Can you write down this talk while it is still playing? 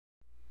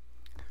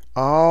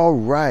All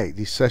right,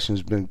 these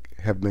sessions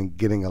have been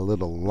getting a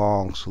little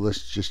long, so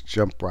let's just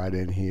jump right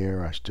in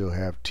here. I still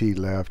have tea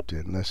left,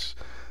 and let's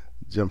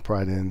jump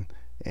right in.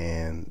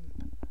 And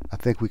I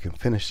think we can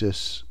finish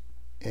this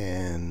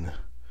in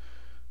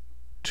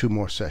 2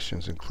 more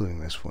sessions, including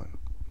this one.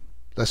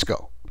 Let's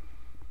go.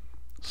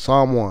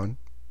 Psalm 1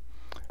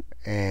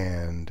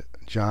 and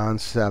John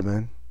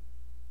 7.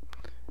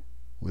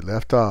 We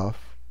left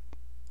off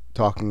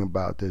talking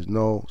about there's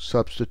no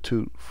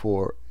substitute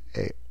for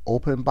an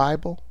open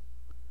Bible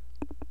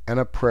and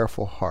a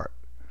prayerful heart,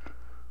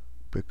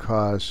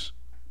 because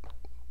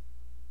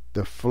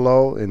the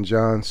flow in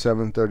John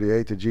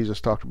 7:38 that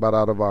Jesus talked about,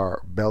 out of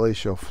our belly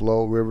shall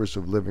flow rivers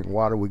of living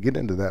water. We get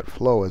into that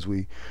flow as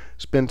we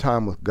spend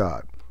time with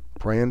God,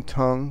 pray in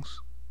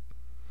tongues,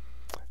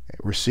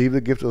 receive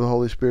the gift of the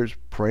Holy Spirit,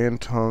 pray in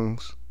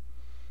tongues,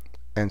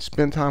 and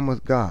spend time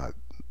with God.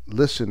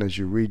 Listen as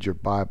you read your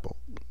Bible.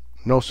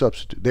 No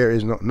substitute. There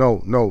is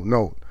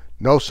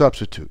no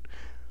substitute.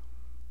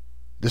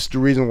 This is the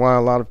reason why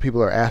a lot of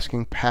people are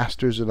asking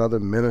pastors and other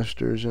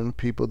ministers and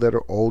people that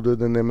are older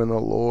than them in the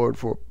Lord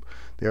for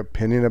their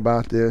opinion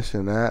about this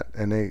and that,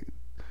 and they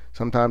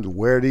sometimes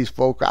wear these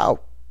folk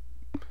out.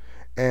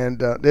 And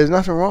there's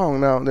nothing wrong.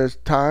 Now, there's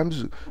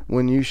times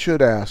when you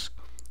should ask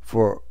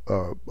for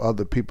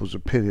other people's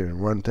opinion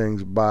and run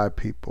things by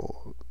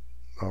people.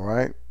 All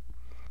right?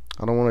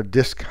 I don't want to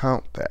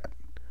discount that.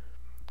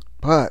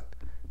 But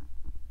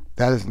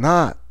that is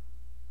not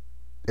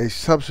a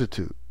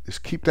substitute.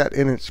 Just keep that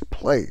in its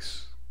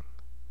place.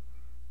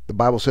 The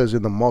Bible says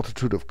in the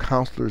multitude of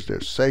counselors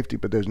there's safety,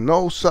 but there's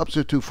no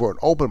substitute for an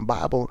open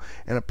Bible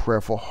and a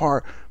prayerful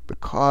heart,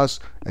 because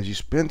as you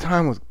spend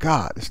time with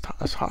God,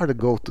 it's hard to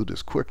go through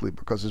this quickly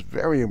because it's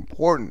very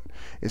important.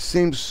 It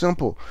seems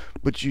simple,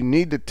 but you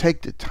need to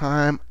take the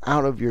time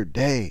out of your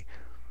day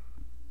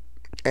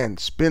and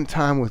spend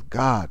time with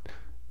God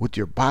with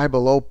your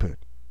Bible open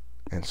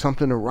and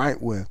something to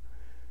write with,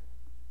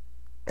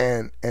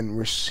 and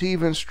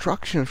receive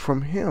instructions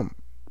from Him.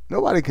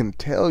 Nobody can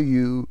tell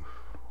you,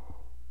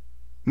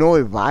 no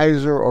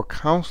advisor or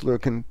counselor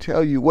can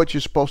tell you what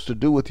you're supposed to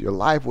do with your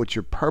life, what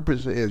your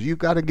purpose is. You've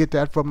got to get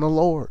that from the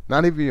Lord.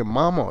 Not even your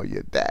mama or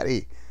your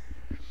daddy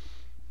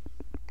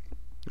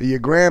or your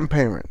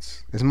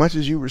grandparents. As much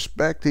as you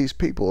respect these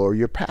people or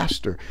your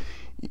pastor,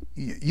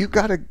 you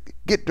got to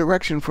get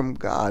direction from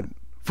God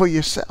for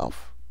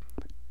yourself,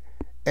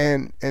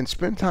 and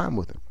spend time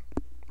with Him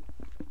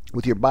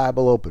with your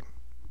Bible open.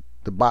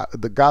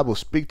 The God will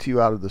speak to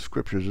you out of the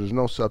scriptures. There's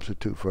no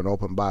substitute for an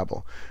open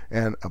Bible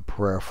and a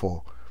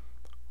prayerful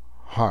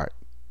heart.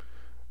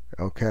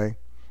 Okay?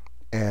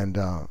 And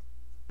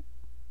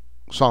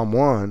Psalm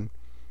 1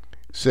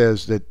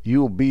 says that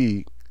you'll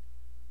be,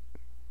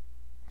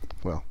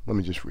 well, let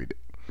me just read it.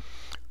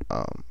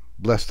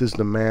 Blessed is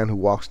the man who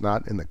walks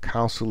not in the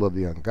counsel of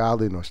the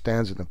ungodly, nor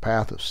stands in the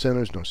path of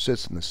sinners, nor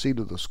sits in the seat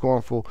of the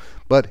scornful,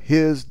 but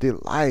his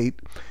delight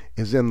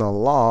is in the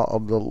law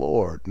of the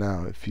Lord.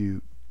 Now, if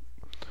you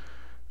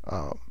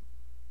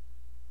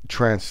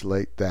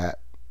translate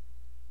that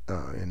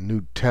in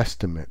New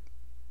Testament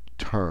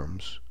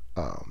terms,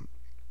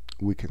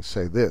 we can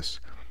say this: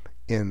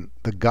 in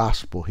the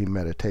gospel he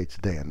meditates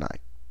day and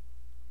night.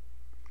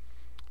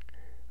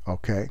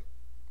 Okay?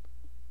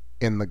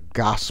 In the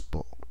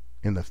gospel,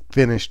 in the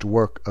finished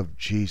work of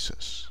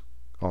Jesus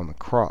on the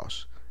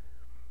cross,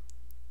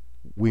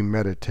 we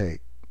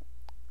meditate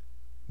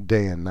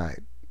day and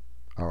night,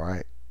 all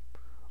right,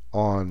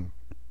 on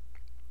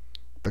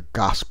the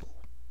gospel.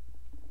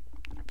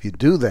 If you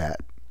do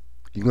that,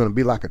 you're going to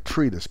be like a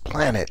tree that's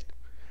planted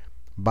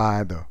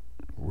by the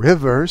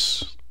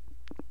rivers.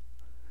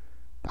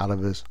 Out of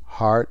his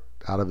heart,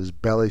 out of his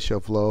belly shall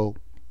flow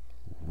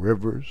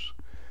rivers.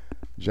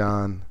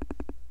 John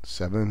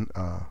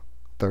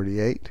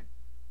 7:38.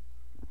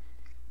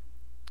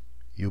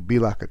 You'll be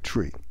like a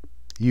tree.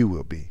 You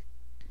will be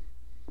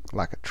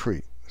like a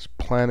tree that's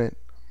planted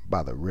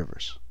by the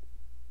rivers.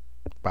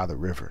 By the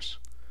rivers.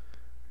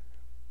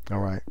 All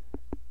right?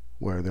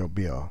 Where there'll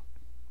be a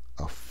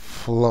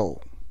flow.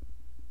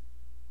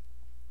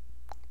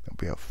 There'll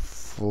be a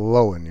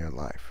flow in your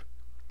life.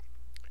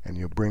 And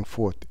you'll bring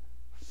forth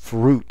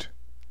fruit.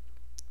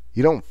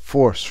 You don't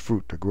force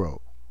fruit to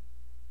grow.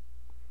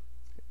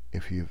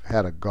 If you've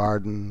had a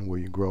garden where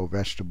you grow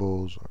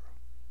vegetables, or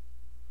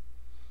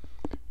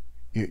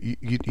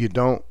you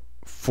don't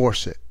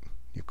force it.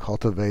 You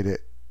cultivate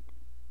it.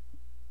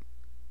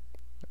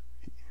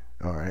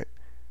 All right?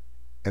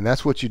 And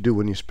that's what you do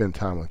when you spend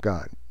time with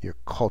God. You're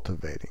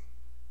cultivating.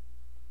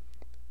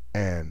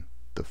 And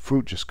the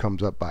fruit just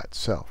comes up by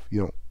itself.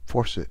 You don't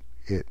force it.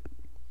 It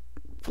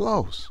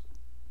flows.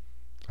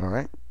 All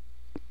right?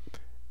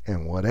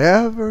 And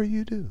whatever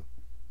you do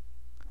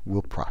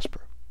will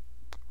prosper.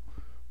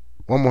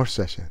 One more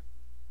session.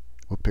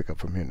 We'll pick up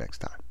from here next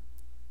time.